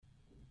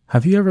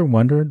Have you ever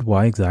wondered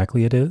why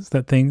exactly it is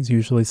that things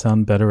usually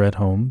sound better at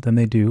home than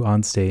they do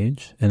on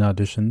stage, in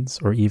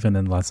auditions, or even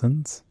in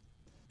lessons?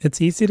 It's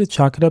easy to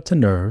chalk it up to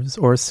nerves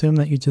or assume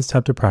that you just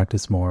have to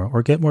practice more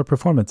or get more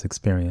performance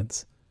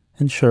experience.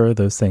 And sure,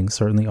 those things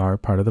certainly are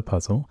part of the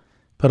puzzle,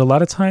 but a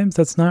lot of times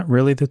that's not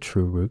really the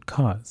true root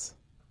cause.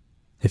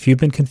 If you've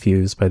been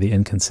confused by the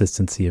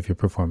inconsistency of your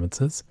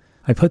performances,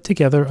 I put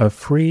together a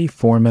free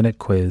 4-minute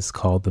quiz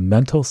called the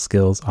Mental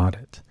Skills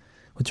Audit,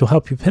 which will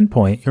help you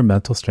pinpoint your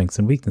mental strengths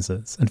and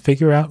weaknesses and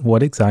figure out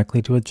what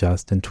exactly to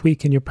adjust and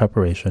tweak in your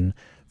preparation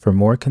for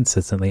more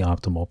consistently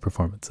optimal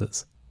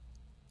performances.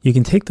 You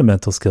can take the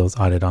Mental Skills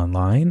Audit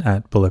online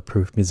at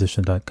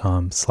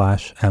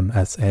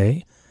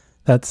bulletproofmusician.com/MSA.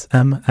 That's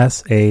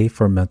MSA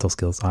for Mental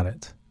Skills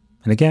Audit.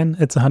 And again,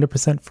 it's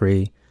 100%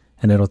 free,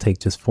 and it'll take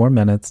just 4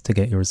 minutes to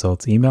get your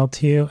results emailed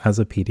to you as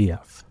a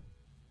PDF.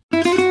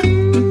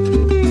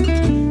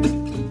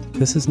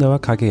 This is Noah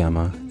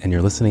Kageyama, and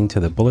you're listening to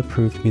the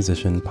Bulletproof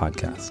Musician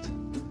podcast.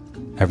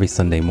 Every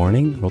Sunday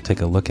morning, we'll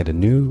take a look at a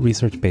new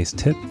research-based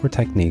tip or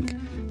technique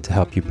to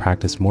help you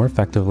practice more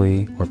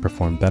effectively or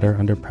perform better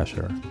under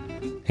pressure.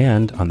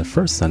 And on the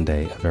first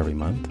Sunday of every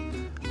month,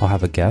 I'll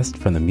have a guest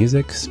from the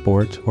music,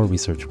 sport, or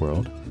research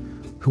world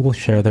who will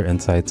share their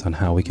insights on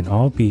how we can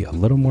all be a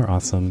little more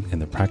awesome in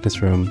the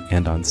practice room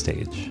and on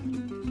stage.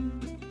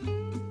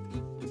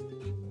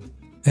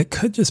 It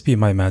could just be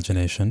my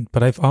imagination,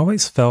 but I've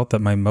always felt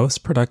that my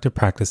most productive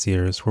practice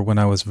years were when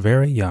I was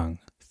very young,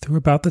 through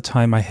about the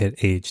time I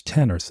hit age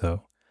 10 or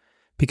so.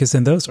 Because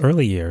in those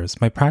early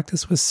years, my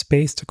practice was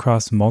spaced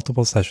across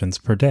multiple sessions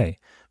per day,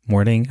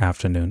 morning,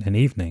 afternoon, and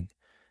evening.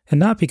 And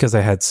not because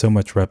I had so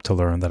much rep to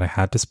learn that I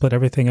had to split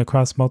everything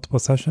across multiple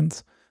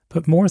sessions,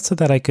 but more so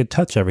that I could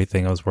touch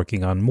everything I was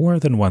working on more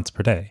than once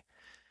per day.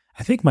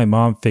 I think my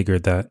mom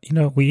figured that,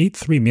 we eat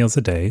 3 meals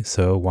a day,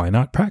 so why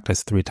not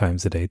practice 3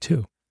 times a day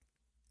too?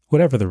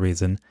 Whatever the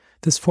reason,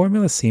 this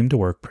formula seemed to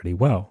work pretty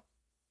well.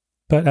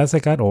 But as I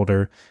got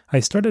older,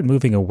 I started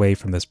moving away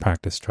from this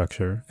practice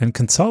structure and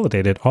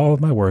consolidated all of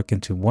my work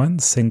into one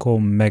single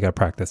mega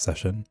practice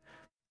session.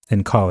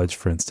 In college,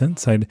 for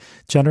instance, I'd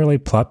generally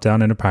plop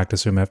down in a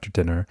practice room after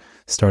dinner,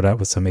 start out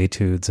with some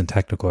etudes and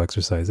technical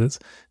exercises,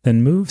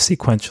 then move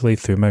sequentially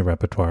through my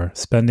repertoire,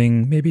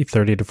 spending maybe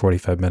 30 to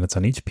 45 minutes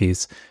on each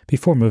piece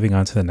before moving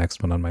on to the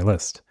next one on my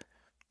list.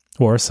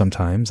 Or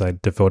sometimes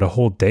I'd devote a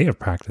whole day of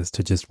practice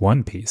to just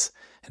one piece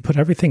and put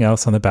everything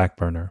else on the back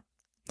burner,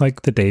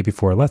 like the day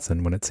before a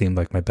lesson when it seemed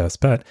like my best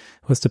bet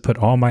was to put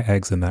all my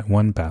eggs in that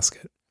one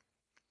basket.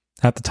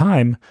 At the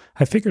time,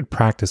 I figured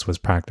practice was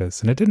practice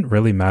and it didn't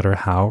really matter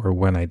how or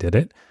when I did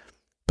it,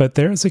 but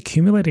there is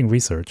accumulating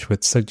research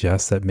which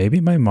suggests that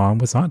maybe my mom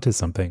was onto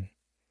something.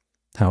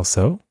 How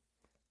so?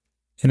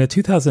 In a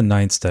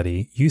 2009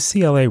 study,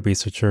 UCLA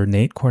researcher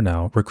Nate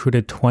Cornell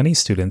recruited 20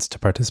 students to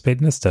participate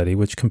in a study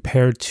which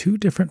compared 2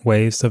 different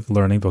ways of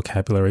learning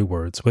vocabulary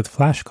words with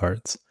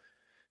flashcards.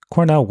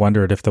 Cornell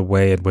wondered if the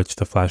way in which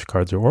the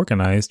flashcards are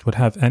organized would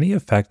have any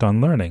effect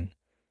on learning.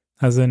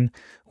 As in,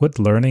 would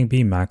learning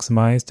be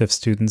maximized if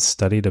students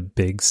studied a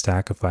big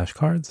stack of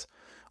flashcards?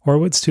 Or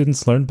would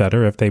students learn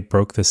better if they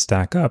broke the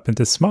stack up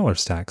into smaller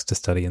stacks to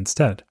study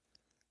instead?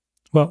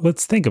 Well,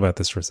 let's think about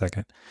this for a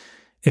second.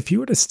 If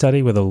you were to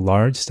study with a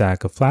large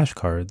stack of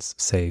flashcards,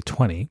 say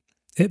 20,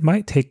 it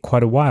might take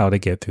quite a while to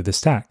get through the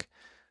stack.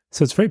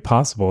 So it's very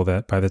possible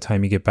that by the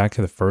time you get back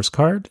to the first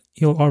card,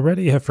 you'll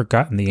already have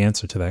forgotten the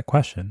answer to that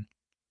question.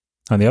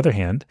 On the other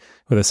hand,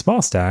 with a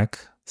small stack,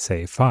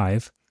 say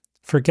 5,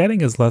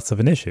 forgetting is less of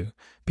an issue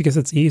because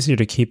it's easier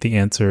to keep the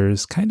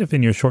answers kind of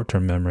in your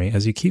short-term memory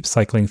as you keep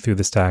cycling through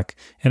the stack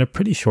in a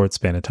pretty short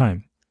span of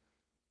time.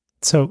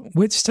 So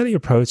which study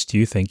approach do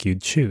you think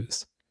you'd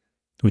choose?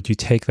 Would you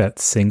take that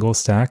single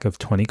stack of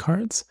 20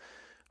 cards?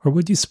 Or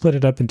would you split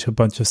it up into a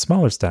bunch of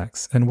smaller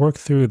stacks and work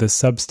through the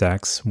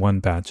sub-stacks one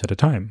batch at a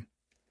time?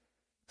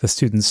 The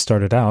students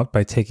started out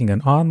by taking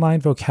an online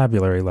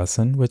vocabulary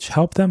lesson which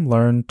helped them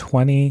learn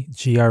 20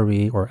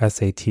 GRE or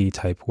SAT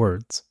type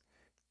words.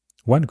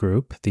 One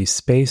group, the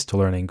spaced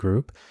learning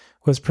group,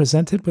 was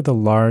presented with a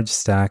large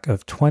stack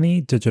of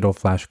 20 digital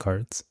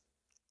flashcards.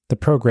 The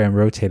program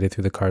rotated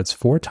through the cards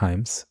 4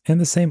 times in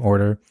the same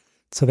order,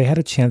 so they had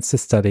a chance to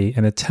study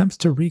and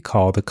attempt to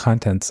recall the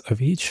contents of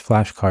each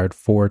flashcard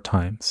 4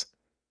 times.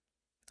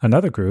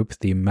 Another group,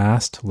 the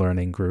massed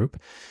learning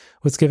group,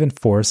 was given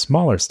 4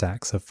 smaller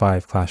stacks of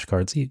 5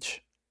 flashcards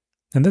each.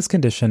 In this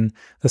condition,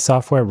 the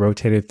software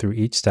rotated through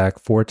each stack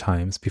 4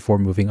 times before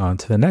moving on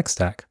to the next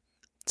stack.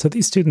 So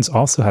these students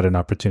also had an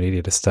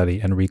opportunity to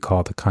study and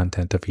recall the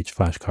content of each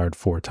flashcard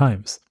 4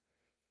 times.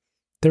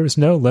 There was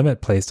no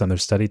limit placed on their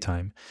study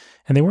time,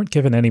 and they weren't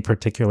given any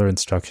particular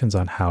instructions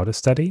on how to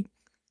study.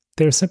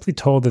 They were simply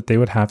told that they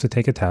would have to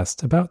take a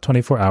test about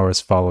 24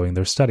 hours following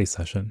their study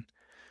session.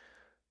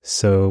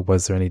 So,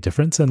 was there any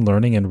difference in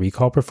learning and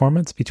recall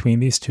performance between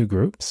these 2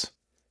 groups?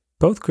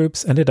 Both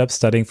groups ended up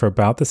studying for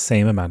about the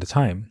same amount of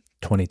time,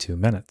 22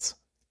 minutes.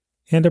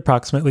 And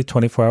approximately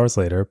 24 hours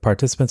later,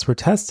 participants were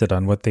tested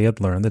on what they had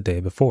learned the day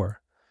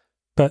before.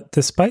 But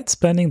despite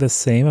spending the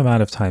same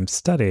amount of time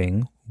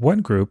studying,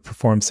 one group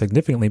performed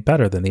significantly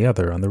better than the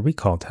other on the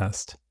recall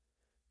test.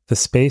 The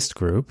spaced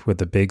group, with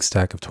the big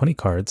stack of 20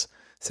 cards,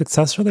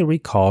 successfully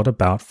recalled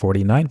about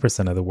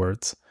 49% of the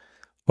words,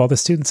 while the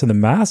students in the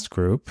masked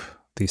group,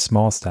 the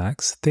small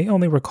stacks, they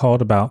only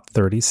recalled about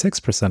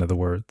 36% of the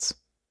words.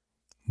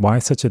 Why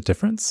such a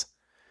difference?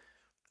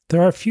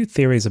 There are a few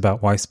theories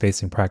about why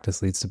spacing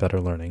practice leads to better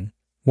learning.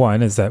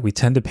 One is that we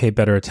tend to pay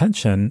better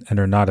attention and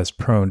are not as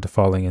prone to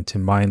falling into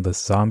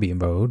mindless zombie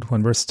mode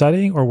when we're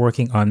studying or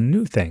working on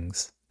new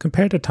things,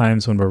 compared to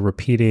times when we're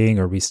repeating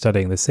or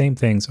restudying the same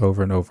things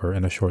over and over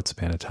in a short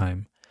span of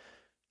time.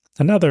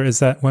 Another is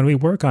that when we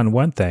work on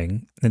one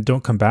thing and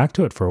don't come back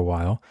to it for a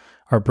while,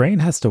 our brain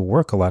has to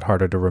work a lot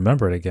harder to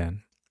remember it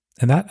again,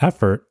 and that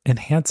effort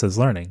enhances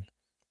learning.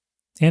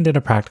 And in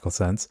a practical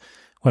sense,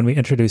 when we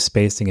introduce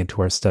spacing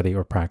into our study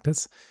or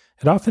practice,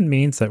 it often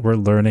means that we're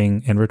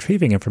learning and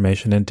retrieving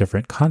information in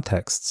different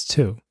contexts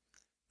too,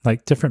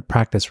 like different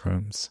practice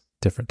rooms,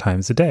 different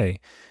times a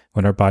day,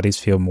 when our bodies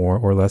feel more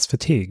or less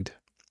fatigued,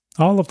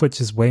 all of which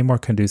is way more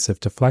conducive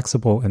to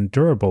flexible and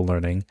durable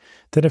learning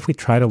than if we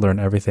try to learn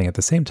everything at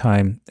the same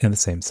time in the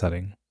same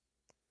setting.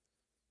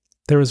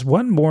 There is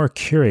one more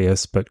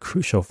curious but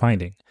crucial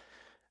finding.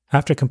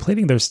 After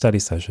completing their study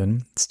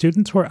session,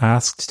 students were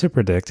asked to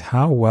predict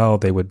how well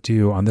they would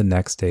do on the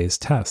next day's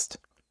test.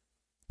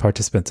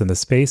 Participants in the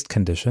spaced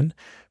condition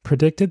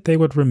predicted they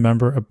would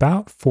remember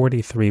about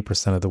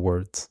 43% of the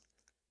words,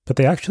 but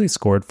they actually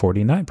scored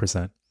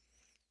 49%.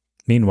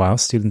 Meanwhile,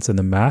 students in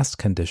the masked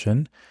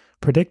condition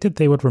predicted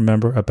they would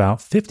remember about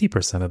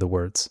 50% of the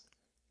words,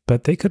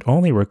 but they could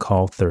only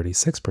recall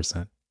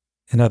 36%.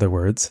 In other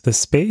words, the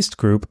spaced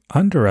group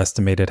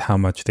underestimated how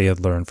much they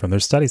had learned from their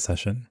study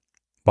session,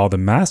 while the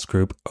masked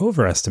group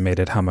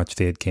overestimated how much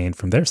they had gained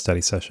from their study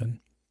session.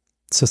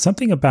 So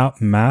something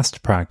about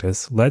masked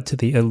practice led to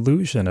the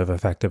illusion of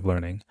effective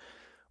learning,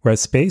 whereas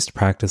spaced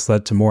practice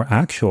led to more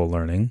actual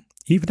learning,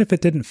 even if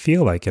it didn't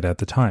feel like it at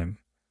the time.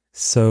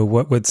 So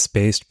what would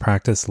spaced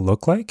practice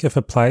look like if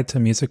applied to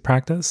music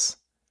practice?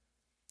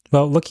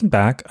 Well, looking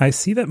back, I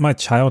see that my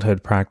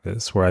childhood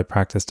practice, where I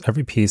practiced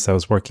every piece I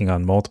was working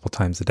on multiple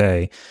times a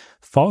day,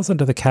 falls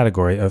under the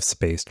category of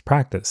spaced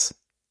practice.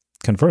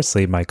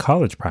 Conversely, my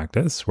college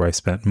practice, where I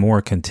spent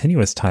more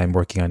continuous time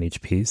working on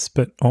each piece,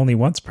 but only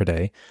once per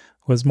day,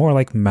 was more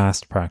like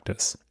masked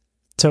practice.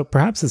 So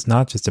perhaps it's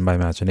not just in my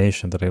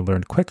imagination that I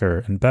learned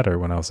quicker and better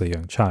when I was a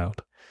young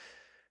child.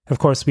 Of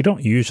course, we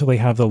don't usually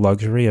have the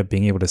luxury of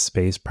being able to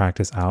space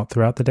practice out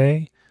throughout the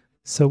day,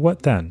 so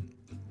what then?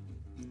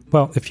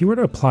 Well, if you were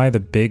to apply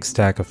the big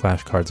stack of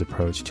flashcards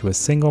approach to a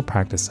single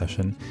practice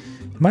session,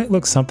 it might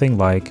look something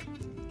like: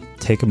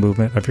 take a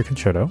movement of your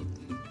concerto,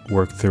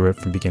 work through it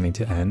from beginning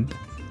to end,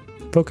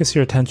 focus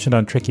your attention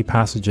on tricky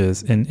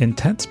passages in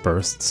intense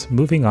bursts,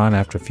 moving on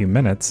after a few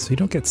minutes so you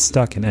don't get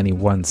stuck in any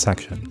one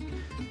section.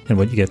 And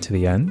when you get to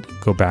the end,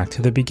 go back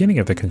to the beginning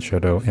of the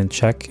concerto and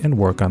check and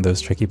work on those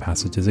tricky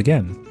passages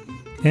again.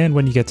 And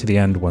when you get to the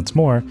end once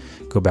more,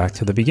 go back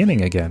to the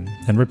beginning again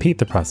and repeat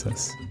the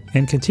process.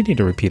 And continue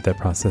to repeat that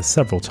process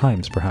several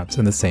times, perhaps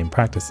in the same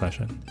practice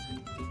session.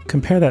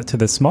 Compare that to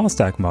the small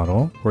stack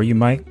model, where you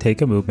might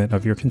take a movement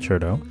of your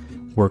concerto,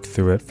 work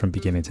through it from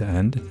beginning to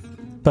end,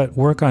 but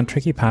work on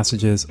tricky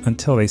passages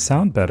until they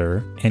sound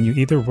better, and you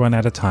either run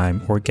out of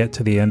time or get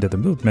to the end of the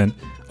movement,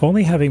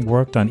 only having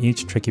worked on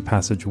each tricky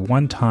passage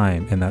one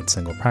time in that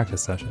single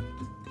practice session.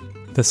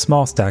 The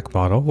small stack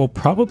model will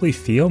probably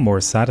feel more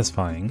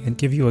satisfying and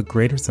give you a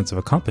greater sense of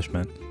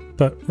accomplishment,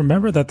 but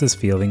remember that this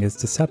feeling is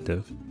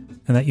deceptive,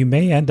 and that you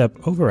may end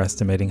up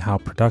overestimating how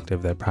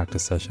productive that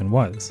practice session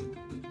was.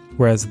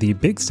 Whereas the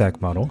big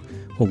stack model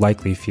will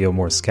likely feel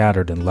more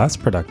scattered and less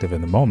productive in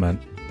the moment,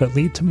 but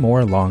lead to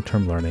more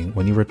long-term learning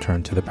when you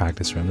return to the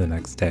practice room the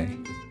next day.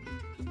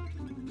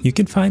 You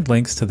can find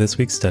links to this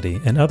week's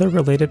study and other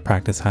related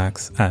practice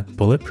hacks at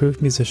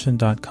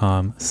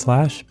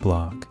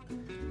bulletproofmusician.com/blog.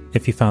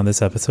 If you found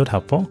this episode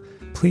helpful,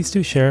 please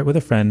do share it with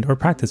a friend or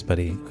practice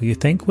buddy who you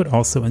think would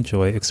also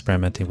enjoy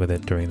experimenting with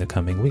it during the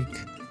coming week.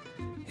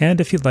 And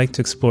if you'd like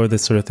to explore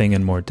this sort of thing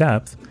in more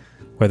depth,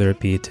 whether it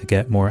be to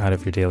get more out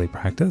of your daily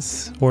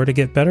practice or to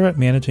get better at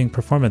managing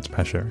performance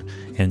pressure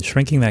and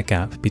shrinking that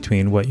gap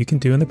between what you can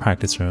do in the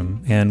practice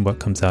room and what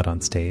comes out on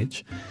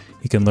stage,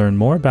 you can learn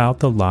more about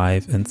the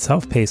live and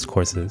self-paced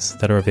courses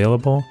that are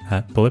available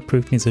at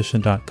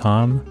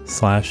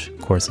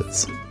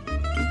bulletproofmusician.com/courses.